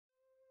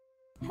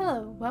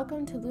Hello,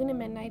 welcome to Luna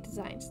Midnight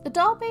Designs. The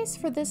doll base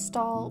for this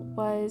doll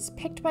was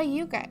picked by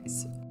you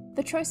guys.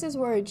 The choices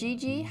were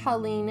Gigi,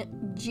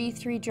 Helene,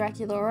 G3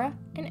 Draculaura,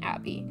 and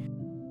Abby.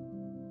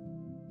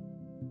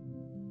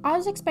 I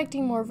was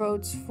expecting more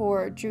votes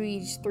for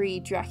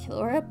G3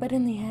 Draculaura, but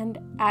in the end,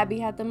 Abby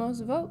had the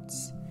most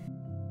votes.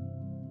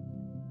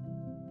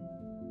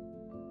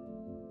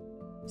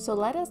 So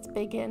let us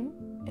begin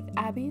with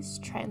Abby's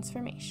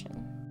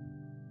transformation.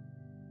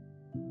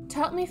 To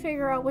help me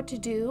figure out what to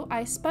do,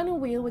 I spun a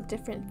wheel with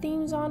different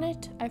themes on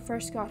it. I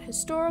first got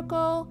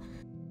historical,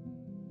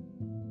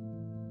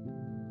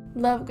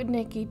 Love Good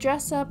Nikki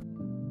dress up,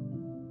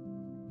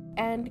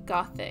 and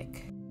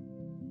gothic.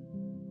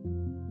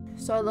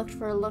 So I looked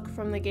for a look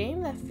from the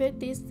game that fit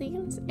these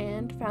themes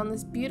and found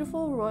this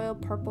beautiful royal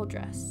purple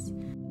dress.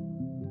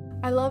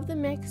 I love the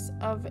mix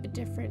of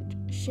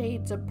different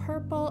shades of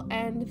purple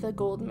and the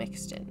gold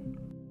mixed in.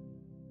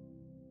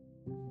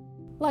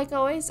 Like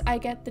always, I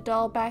get the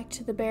doll back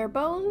to the bare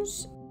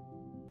bones,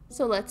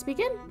 so let's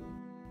begin.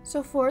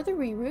 So for the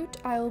reroute,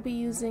 I will be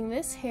using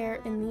this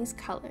hair in these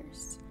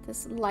colors.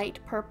 This light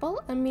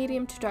purple, a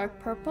medium to dark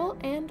purple,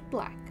 and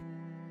black.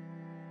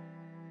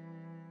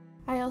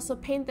 I also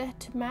paint that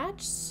to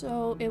match,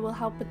 so it will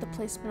help with the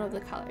placement of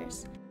the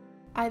colors.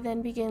 I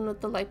then begin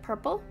with the light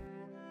purple.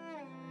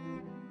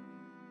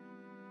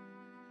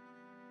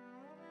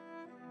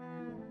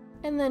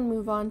 And then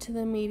move on to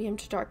the medium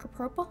to darker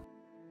purple.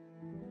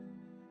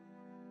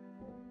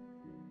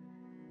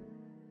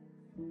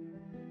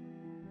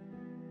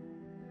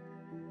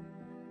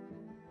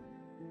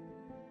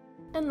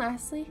 And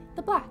lastly,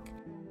 the black.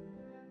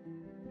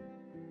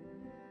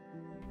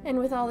 And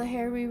with all the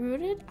hair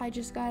rerouted, I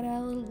just got a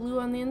little glue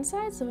on the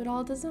inside so it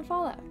all doesn't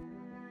fall out.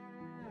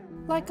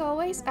 Like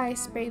always, I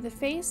spray the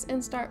face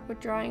and start with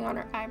drawing on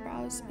her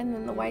eyebrows and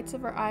then the whites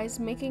of her eyes,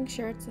 making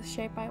sure it's the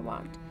shape I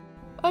want.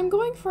 I'm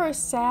going for a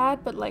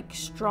sad but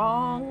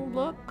strong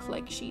look,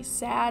 like she's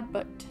sad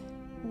but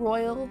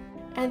royal.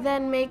 And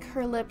then make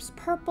her lips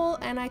purple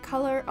and I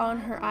color on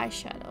her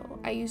eyeshadow.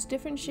 I use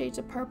different shades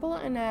of purple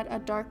and add a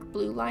dark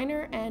blue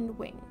liner and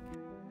wing.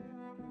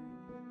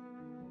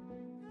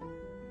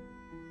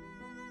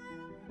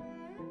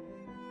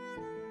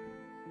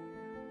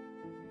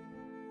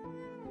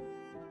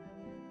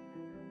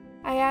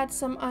 I add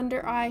some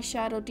under eye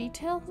shadow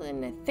details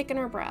and thicken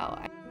her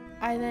brow.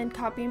 I then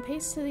copy and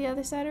paste to the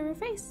other side of her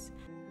face.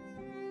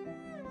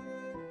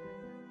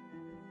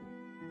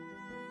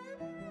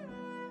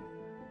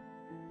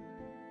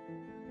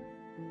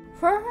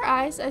 For her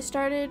eyes, I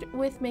started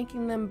with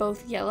making them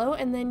both yellow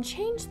and then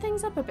changed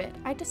things up a bit.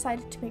 I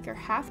decided to make her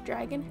half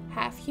dragon,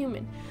 half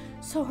human.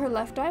 So her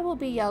left eye will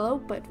be yellow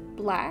but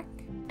black,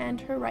 and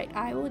her right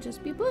eye will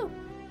just be blue.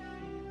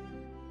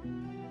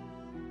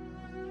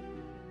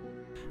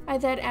 I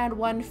then add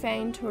one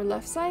fang to her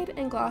left side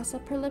and gloss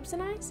up her lips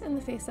and eyes, and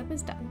the face up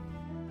is done.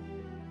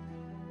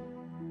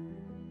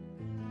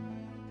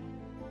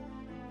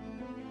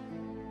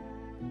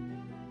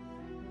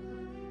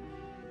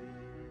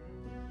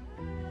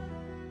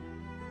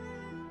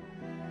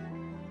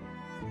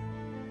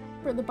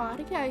 For the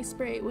body, I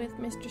spray it with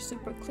Mr.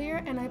 Super Clear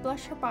and I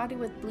blush her body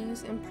with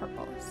blues and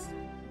purples.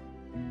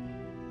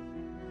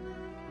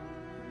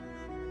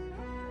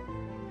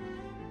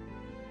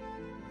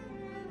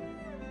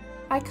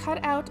 I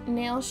cut out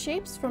nail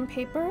shapes from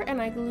paper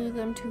and I glue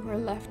them to her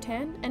left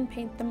hand and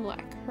paint them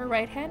black. Her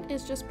right hand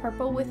is just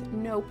purple with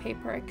no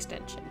paper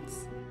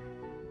extensions.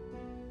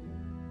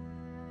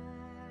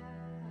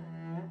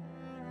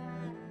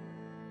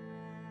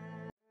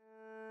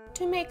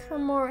 To make her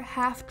more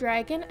half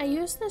dragon, I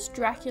used this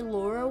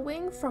Draculaura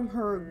wing from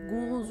her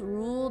Ghoul's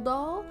Rule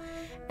doll,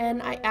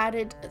 and I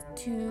added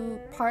 2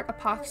 part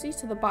epoxy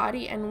to the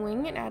body and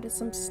wing and added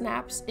some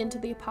snaps into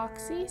the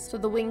epoxy so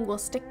the wing will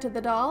stick to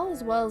the doll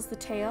as well as the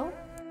tail.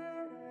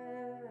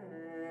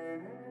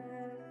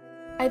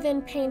 I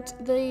then paint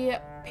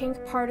the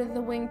pink part of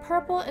the wing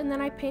purple and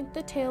then I paint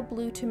the tail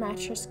blue to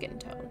match her skin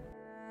tone.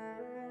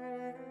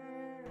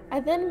 I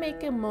then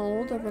make a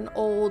mold of an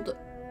old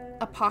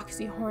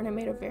epoxy horn I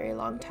made a very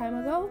long time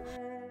ago.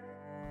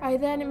 I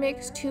then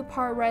mix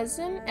 2-part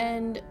resin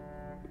and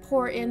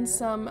pour in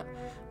some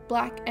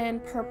black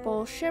and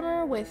purple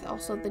shimmer with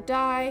also the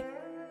dye.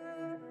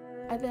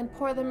 I then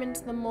pour them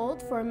into the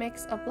mold for a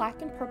mix of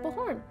black and purple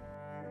horn.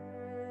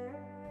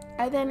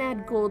 I then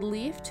add gold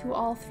leaf to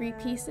all 3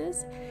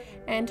 pieces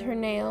and her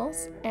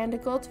nails and a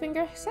gold finger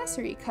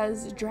accessory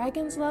because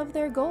dragons love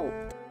their gold.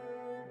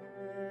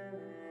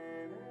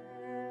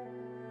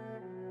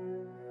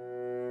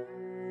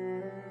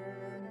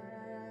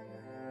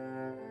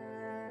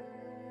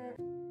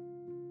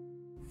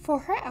 For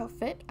her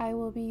outfit, I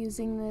will be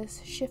using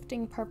this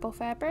shifting purple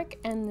fabric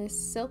and this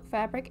silk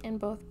fabric in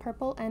both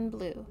purple and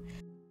blue.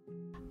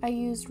 I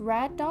used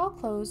Rad Doll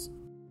Clothes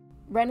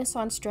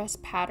Renaissance dress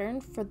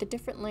pattern for the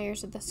different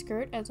layers of the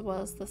skirt as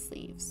well as the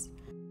sleeves.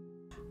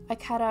 I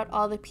cut out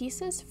all the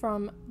pieces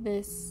from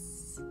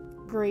this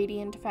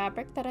gradient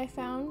fabric that I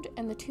found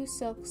and the 2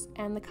 silks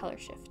and the color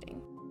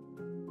shifting.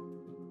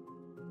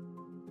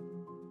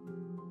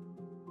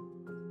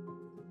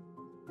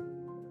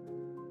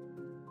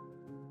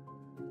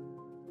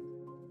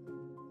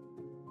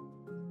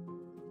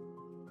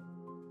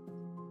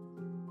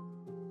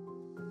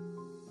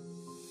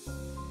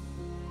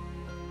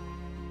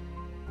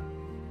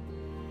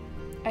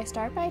 I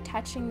start by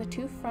attaching the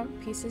two front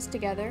pieces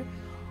together,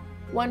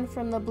 one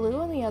from the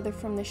blue and the other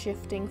from the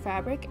shifting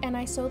fabric, and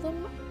I sew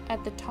them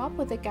at the top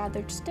with a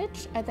gathered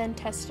stitch. I then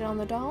test it on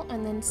the doll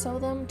and then sew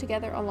them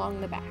together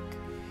along the back,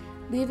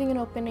 leaving an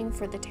opening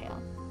for the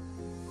tail.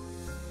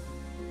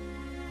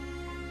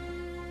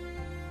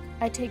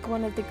 I take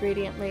one of the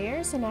gradient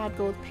layers and add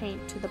gold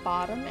paint to the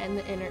bottom and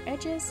the inner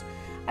edges.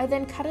 I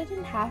then cut it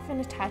in half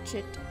and attach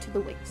it to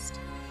the waist.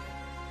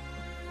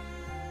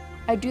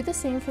 I do the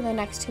same for the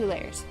next two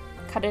layers,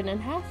 cut it in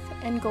half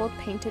and gold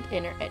painted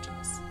inner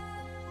edges.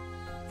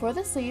 For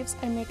the sleeves,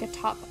 I make a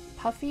top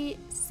puffy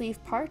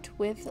sleeve part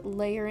with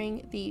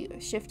layering the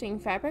shifting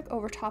fabric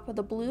over top of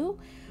the blue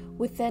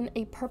with then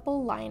a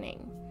purple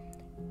lining,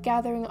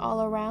 gathering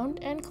all around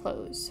and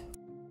close.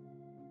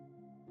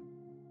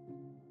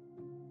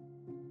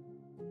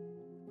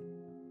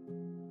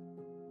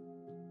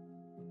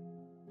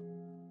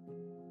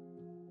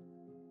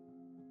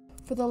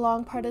 For the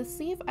long part of the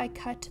sleeve, I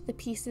cut the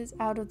pieces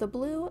out of the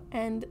blue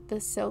and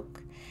the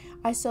silk.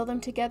 I sew them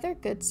together,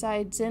 good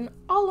sides in,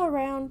 all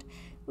around,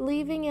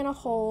 leaving in a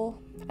hole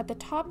at the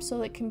top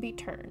so it can be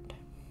turned.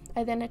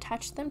 I then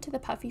attach them to the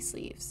puffy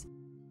sleeves.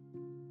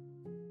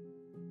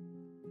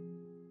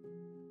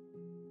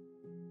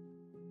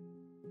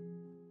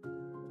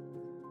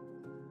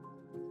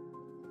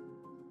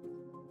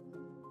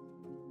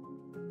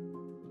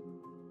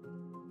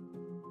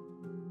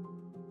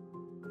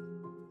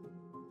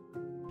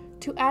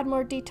 To add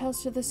more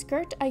details to the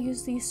skirt, I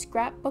use these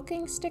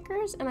scrapbooking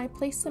stickers and I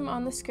place them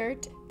on the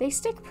skirt. They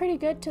stick pretty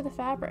good to the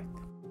fabric.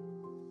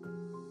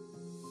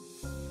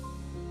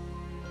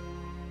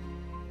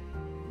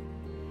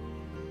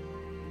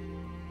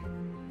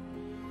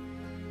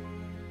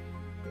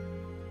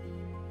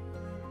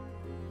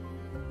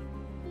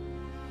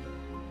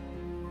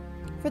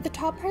 For the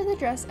top part of the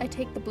dress, I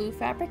take the blue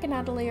fabric and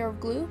add a layer of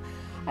glue.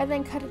 I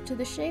then cut it to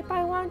the shape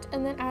I want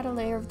and then add a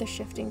layer of the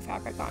shifting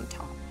fabric on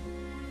top.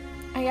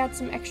 I add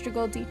some extra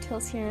gold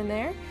details here and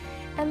there,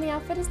 and the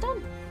outfit is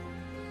done.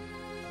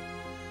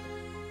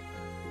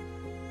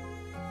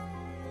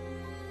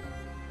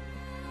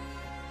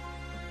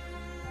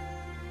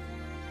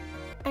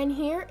 And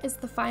here is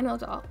the final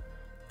doll,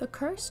 the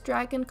cursed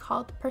dragon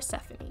called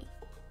Persephone.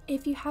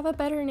 If you have a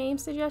better name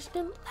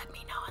suggestion, let me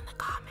know in the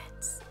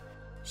comments.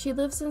 She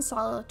lives in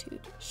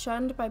solitude,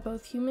 shunned by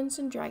both humans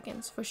and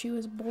dragons, for she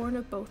was born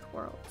of both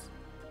worlds.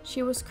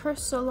 She was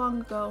cursed so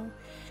long ago,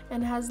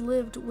 and has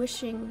lived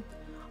wishing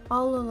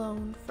all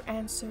alone for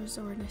answers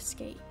or an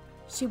escape.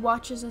 She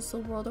watches as the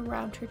world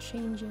around her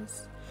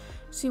changes.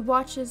 She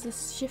watches the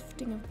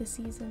shifting of the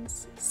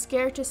seasons.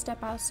 Scared to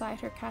step outside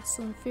her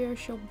castle in fear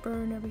she'll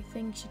burn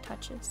everything she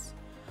touches.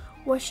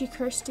 Was she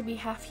cursed to be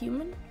half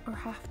human or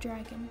half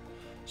dragon?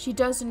 She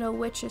doesn't know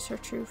which is her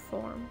true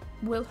form.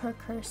 Will her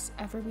curse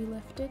ever be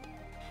lifted?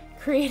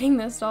 Creating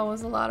this doll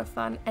was a lot of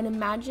fun, and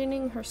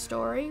imagining her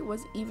story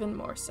was even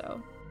more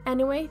so.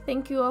 Anyway,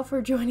 thank you all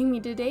for joining me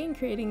today in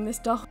creating this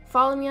doll.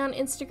 Follow me on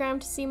Instagram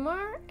to see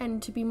more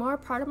and to be more a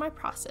part of my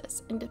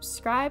process, and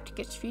subscribe to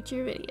get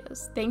future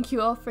videos. Thank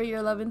you all for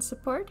your love and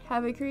support.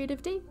 Have a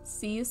creative day.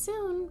 See you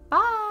soon.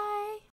 Bye!